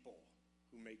people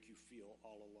who make you feel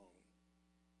all alone.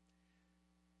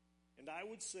 And I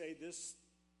would say this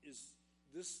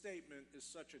statement is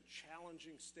such a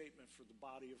challenging statement for the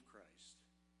body of Christ.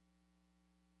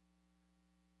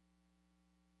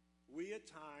 We at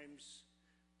times,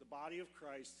 the body of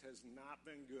Christ has not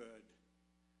been good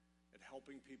at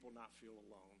helping people not feel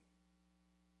alone.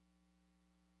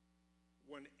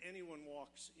 When anyone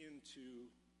walks into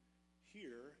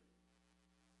here,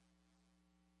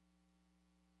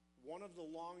 one of the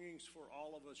longings for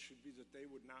all of us should be that they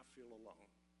would not feel alone.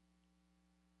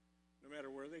 No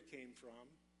matter where they came from,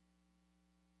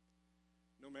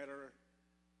 no matter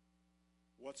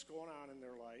what's going on in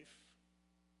their life,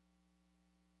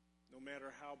 no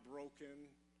matter how broken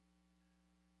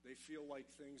they feel like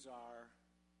things are,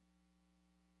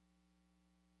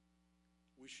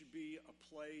 we should be a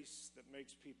place that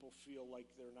makes people feel like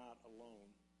they're not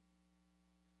alone.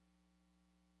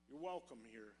 You're welcome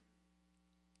here.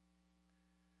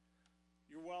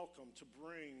 You're welcome to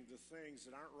bring the things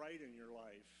that aren't right in your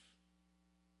life.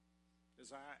 As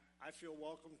I feel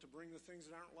welcome to bring the things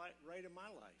that aren't right in my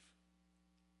life.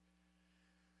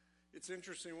 It's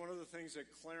interesting, one of the things that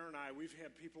Claire and I, we've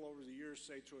had people over the years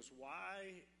say to us,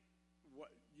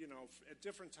 at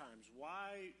different times,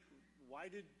 why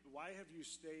have you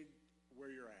stayed where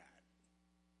you're at?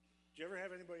 Do you ever have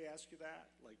anybody ask you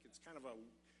that? Like, it's kind of a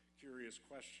curious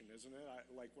question, isn't it?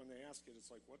 Like, when they ask it,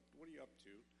 it's like, what are you up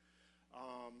to?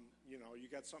 You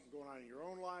got something going on in your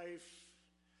own life?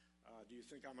 Do you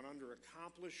think I'm an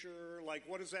under-accomplisher? Like,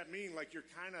 what does that mean? Like, you're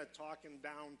kind of talking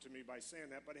down to me by saying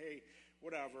that, but hey,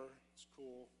 whatever, it's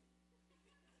cool.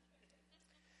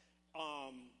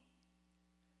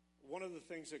 one of the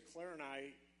things that Claire and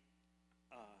I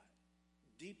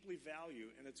deeply value,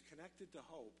 and it's connected to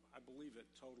hope, I believe it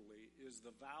totally, is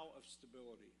the vow of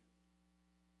stability.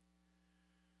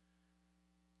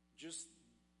 Just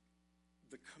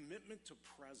the commitment to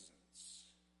presence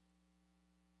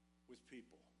with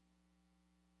people.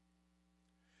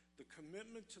 The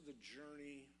commitment to the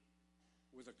journey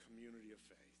with a community of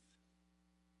faith.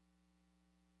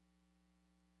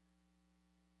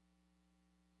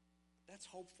 That's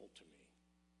hopeful to me.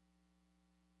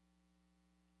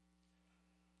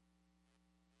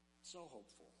 So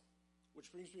hopeful. Which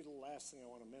brings me to the last thing I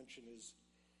want to mention is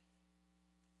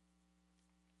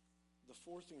the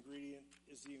fourth ingredient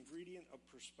is the ingredient of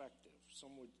perspective.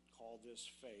 Some would call this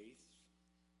faith,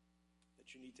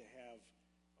 that you need to have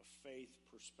a faith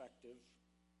perspective.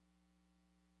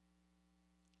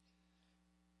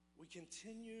 We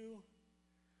continue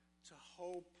to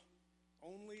hope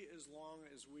only as long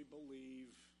as we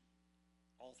believe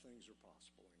all things are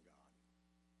possible in God.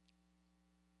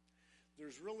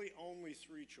 There's really only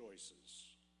three choices.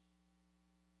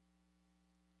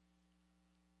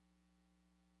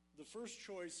 The first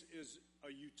choice is a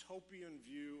utopian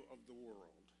view of the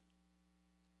world.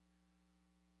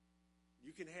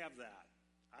 You can have that.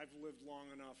 I've lived long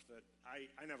enough that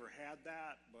I never had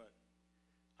that, but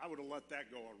I would have let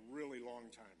that go a really long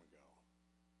time ago,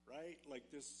 right? Like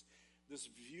this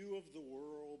view of the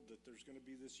world, that there's going to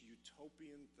be this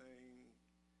utopian thing,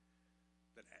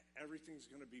 that everything's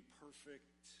going to be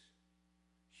perfect,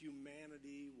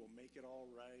 humanity will make it all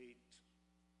right.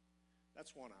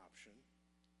 That's one option.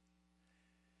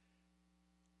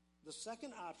 The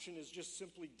second option is just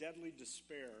simply deadly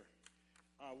despair.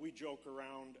 We joke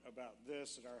around about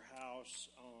this at our house.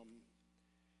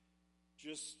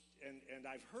 And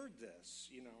I've heard this,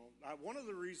 you know. One of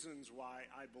the reasons why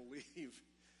I believe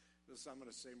this, I'm going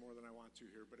to say more than I want to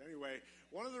here, but anyway,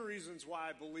 one of the reasons why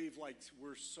I believe like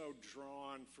we're so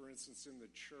drawn, for instance, in the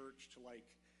church to like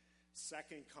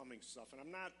second coming stuff, and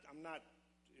I'm not.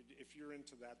 If you're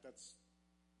into that,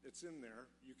 it's in there.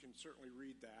 You can certainly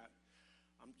read that.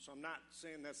 So I'm not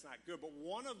saying that's not good, but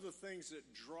one of the things that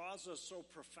draws us so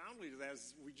profoundly to that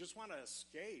is we just want to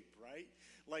escape, right?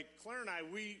 Like Claire and I,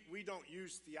 we don't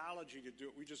use theology to do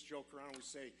it. We just joke around and we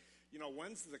say, you know,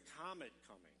 when's the comet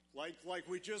coming? Like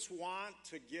we just want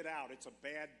to get out. It's a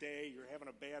bad day. You're having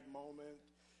a bad moment.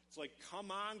 It's like, come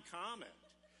on, comet,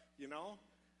 you know?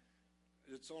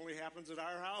 It only happens at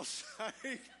our house.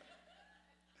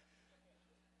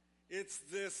 It's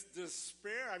this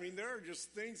despair. I mean, there are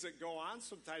just things that go on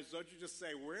sometimes. Don't you just say,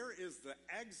 where is the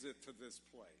exit to this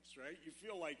place, right? You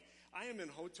feel like, I am in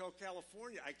Hotel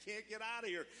California. I can't get out of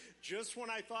here. Just when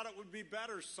I thought it would be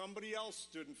better, somebody else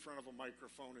stood in front of a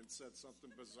microphone and said something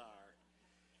bizarre.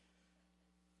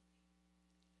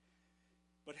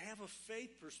 But have a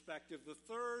faith perspective. The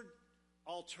third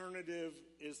alternative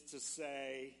is to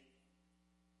say,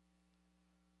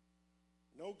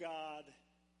 no God,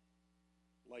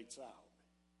 lights out.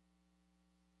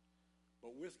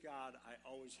 But with God, I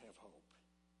always have hope.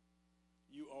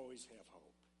 You always have hope.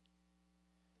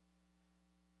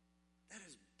 That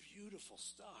is beautiful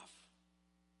stuff.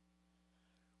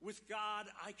 With God,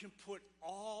 I can put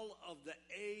all of the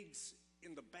eggs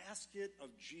in the basket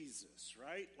of Jesus,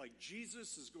 right? Like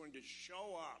Jesus is going to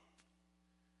show up.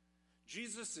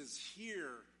 Jesus is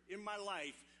here in my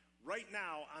life right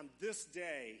now on this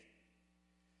day.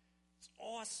 It's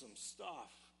awesome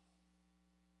stuff.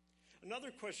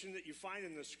 Another question that you find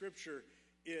in the scripture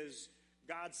is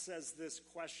God says this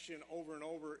question over and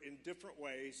over in different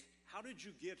ways. How did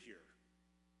you get here?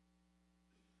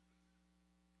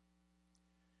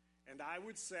 And I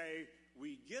would say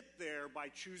we get there by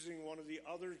choosing one of the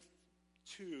other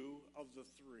two of the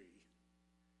three.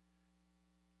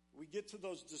 We get to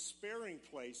those despairing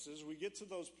places. We get to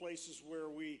those places where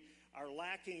we are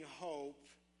lacking hope,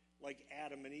 like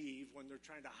Adam and Eve, when they're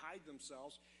trying to hide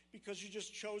themselves, because you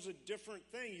just chose a different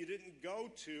thing. You didn't go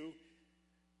to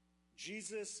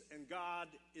Jesus, and God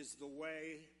is the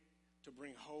way to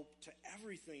bring hope to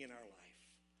everything in our life.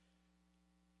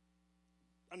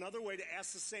 Another way to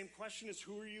ask the same question is,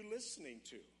 who are you listening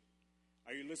to?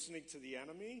 Are you listening to the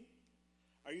enemy?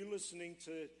 Are you listening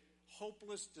to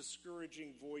hopeless,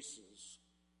 discouraging voices?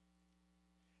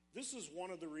 This is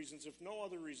one of the reasons, if no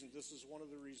other reason, this is one of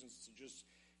the reasons to just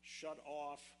shut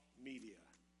off media.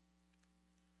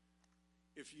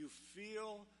 If you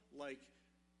feel like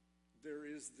there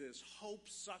is this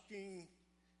hope-sucking,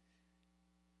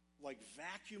 like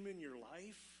vacuum in your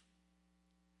life,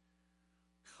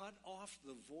 cut off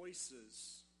the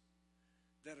voices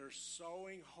that are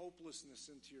sowing hopelessness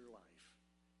into your life.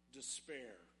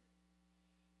 Despair.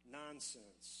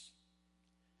 Nonsense.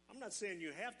 I'm not saying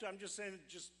you have to. I'm just saying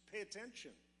just pay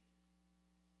attention.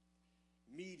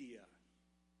 Media,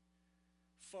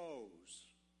 foes,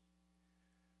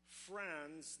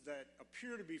 friends that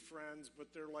appear to be friends,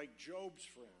 but they're like Job's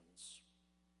friends,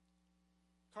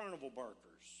 carnival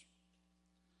barkers,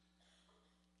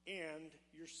 and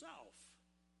yourself.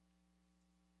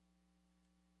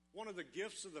 One of the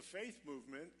gifts of the faith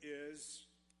movement is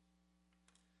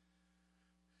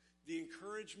the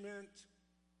encouragement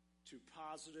to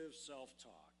positive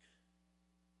self-talk.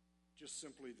 Just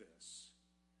simply this: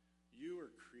 you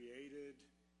are created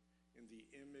in the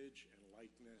image and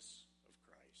likeness of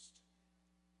Christ.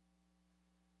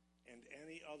 And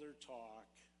any other talk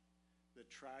that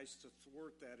tries to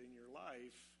thwart that in your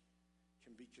life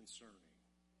can be concerning.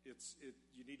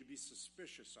 You need to be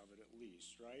suspicious of it at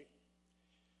least, right?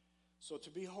 So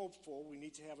to be hopeful, we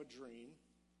need to have a dream.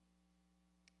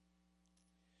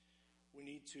 We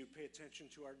need to pay attention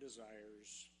to our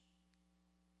desires.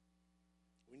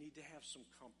 We need to have some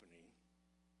company.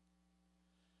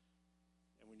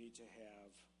 And we need to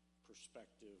have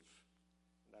perspective,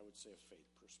 and I would say a faith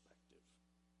perspective.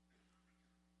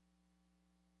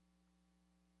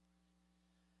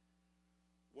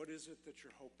 What is it that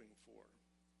you're hoping for?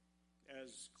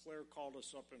 As Claire called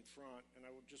us up in front, and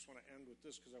I just want to end with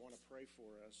this because I want to pray for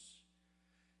us.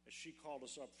 As she called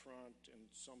us up front, and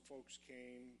some folks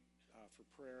came for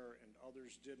prayer and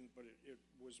others didn't, but it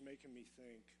was making me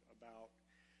think about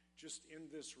just in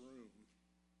this room,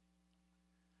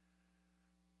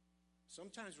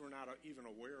 sometimes we're not even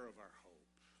aware of our hope.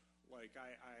 Like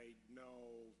I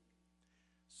know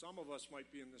some of us might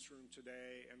be in this room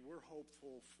today and we're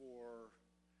hopeful for,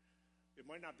 it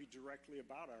might not be directly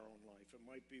about our own life. It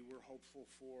might be we're hopeful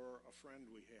for a friend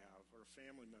we have or a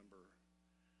family member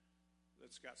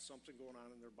that's got something going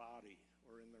on in their body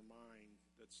or in their mind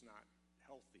that's not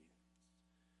healthy.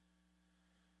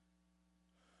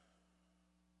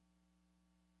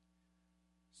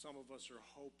 Some of us are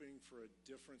hoping for a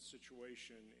different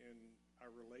situation in our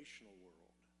relational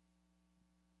world.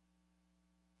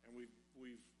 And we've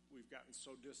gotten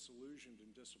so disillusioned and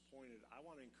disappointed. I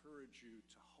want to encourage you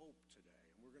to hope today.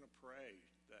 And we're going to pray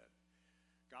that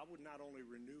God would not only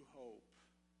renew hope,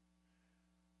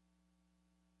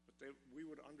 but that we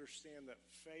would understand that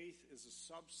faith is a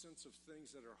substance of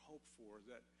things that are hoped for,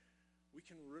 that we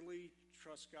can really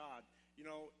trust God. You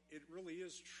know, it really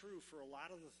is true for a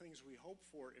lot of the things we hope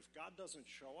for. If God doesn't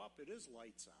show up, it is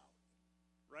lights out,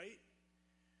 right?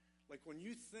 Like when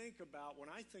I think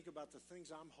about the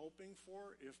things I'm hoping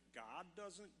for, if God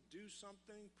doesn't do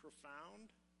something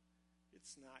profound,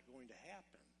 it's not going to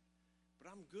happen.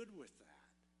 But I'm good with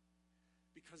that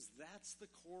because that's the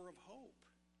core of hope.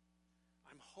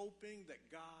 I'm hoping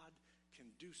that God can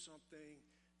do something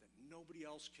that nobody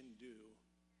else can do.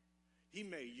 He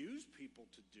may use people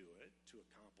to do it, to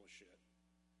accomplish it.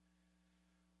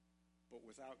 But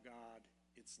without God,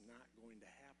 it's not going to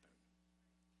happen.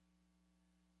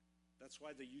 That's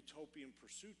why the utopian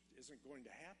pursuit isn't going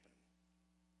to happen.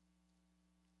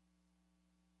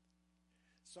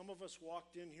 Some of us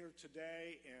walked in here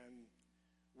today and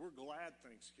we're glad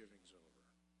Thanksgiving's over.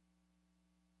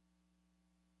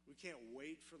 We can't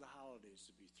wait for the holidays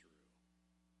to be through.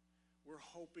 We're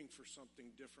hoping for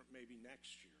something different maybe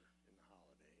next year in the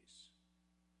holidays.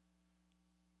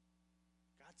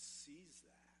 God sees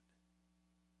that.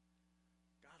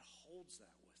 God holds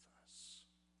that with us.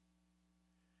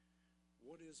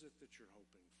 What is it that you're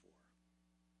hoping for?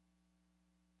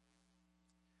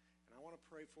 And I want to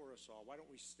pray for us all. Why don't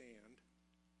we stand,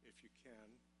 if you can,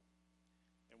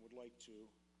 and would like to.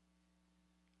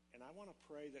 And I want to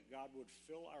pray that God would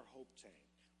fill our hope tank.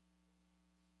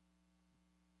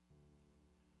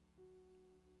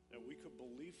 That we could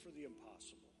believe for the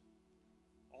impossible.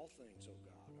 All things, oh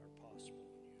God, are possible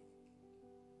in you.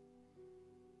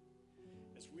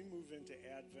 As we move into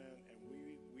Advent and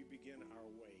we begin our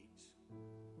wait,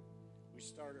 we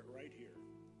start it right here.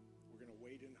 We're going to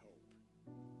wait in hope.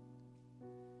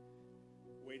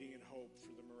 Waiting in hope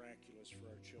for the miraculous for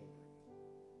our children.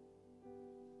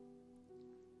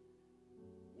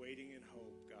 Waiting in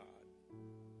hope, God,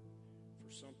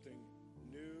 for something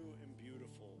new and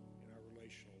beautiful in our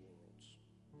relational worlds.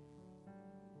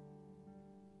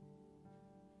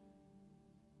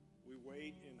 We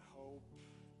wait in hope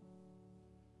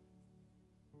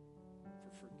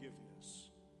for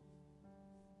forgiveness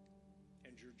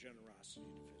and your generosity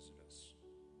to visit us.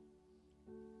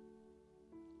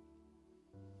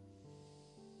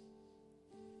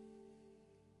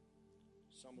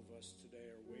 Some of us today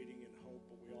are waiting in hope,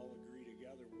 but we all agree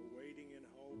together. We're waiting in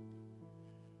hope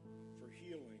for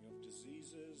healing of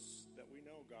diseases that we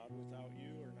know, God, without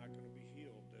you are not going to be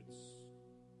healed.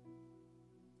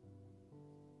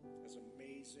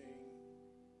 amazing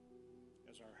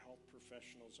as our health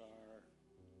professionals are,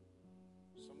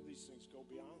 some of these things go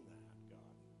beyond that,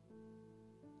 God.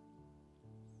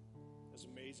 As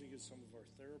amazing as some of our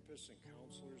therapists and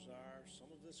counselors are,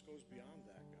 some of this goes beyond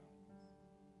that, God.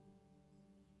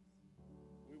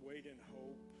 We wait in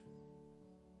hope.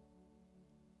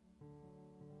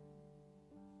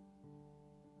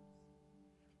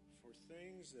 For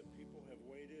things that people have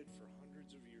waited for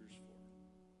hundreds of years for.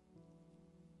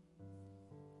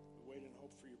 We wait in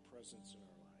hope for your presence in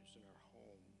our lives, in our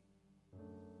home.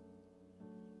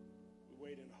 We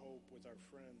wait in hope with our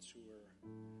friends who are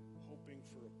hoping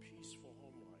for a peaceful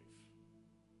home life,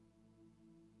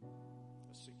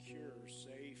 a secure,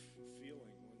 safe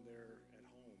feeling when they're at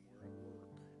home or at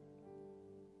work.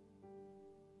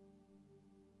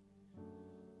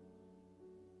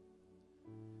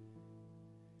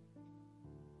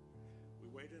 We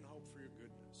wait in hope for your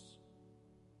goodness.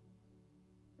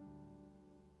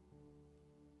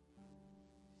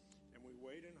 And we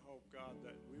wait in hope, God,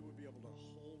 that we would be able to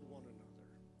hold one another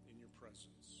in your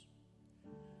presence.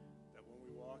 That when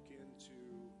we walk into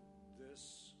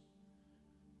this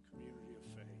community of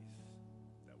faith,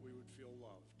 that we would feel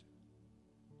loved.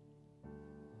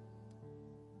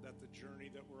 That the journey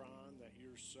that we're on, that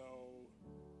you're so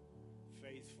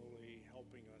faithfully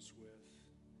helping us with,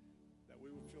 that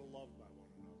we would feel loved by one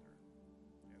another,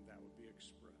 and that would be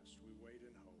expressed. We wait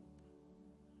in hope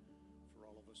for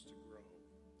all of us to grow,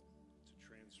 to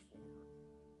transform,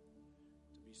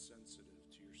 to be sensitive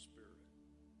to your Spirit,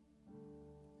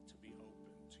 to be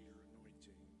open to your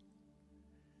anointing,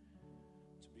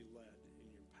 to be led in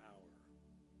your power.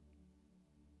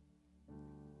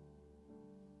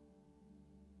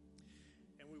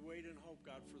 And we wait in hope,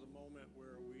 God, for the moment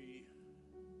where we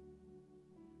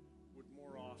would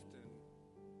more often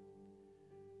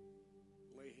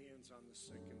lay hands on the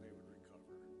sick and they would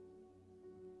recover.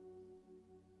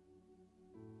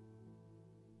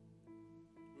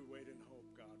 We wait in hope,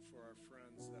 God, for our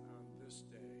friends that on this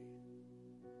day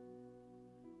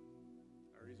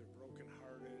are either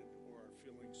brokenhearted or are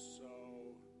feeling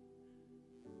so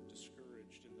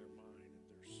discouraged in their mind and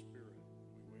their spirit.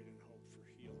 We wait in hope for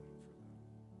healing for them.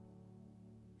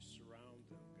 We surround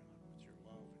them, God, with your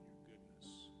love and your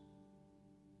goodness.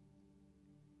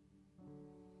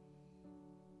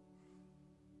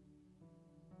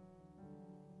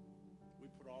 We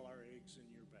put all our eggs in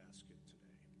your basket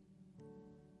today.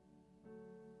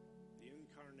 The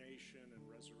incarnation and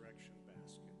resurrection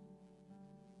basket.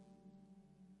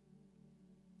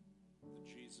 The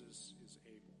Jesus is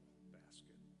able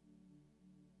basket.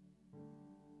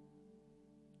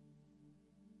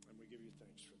 And we give you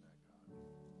thanks for that, God.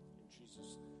 In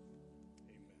Jesus' name.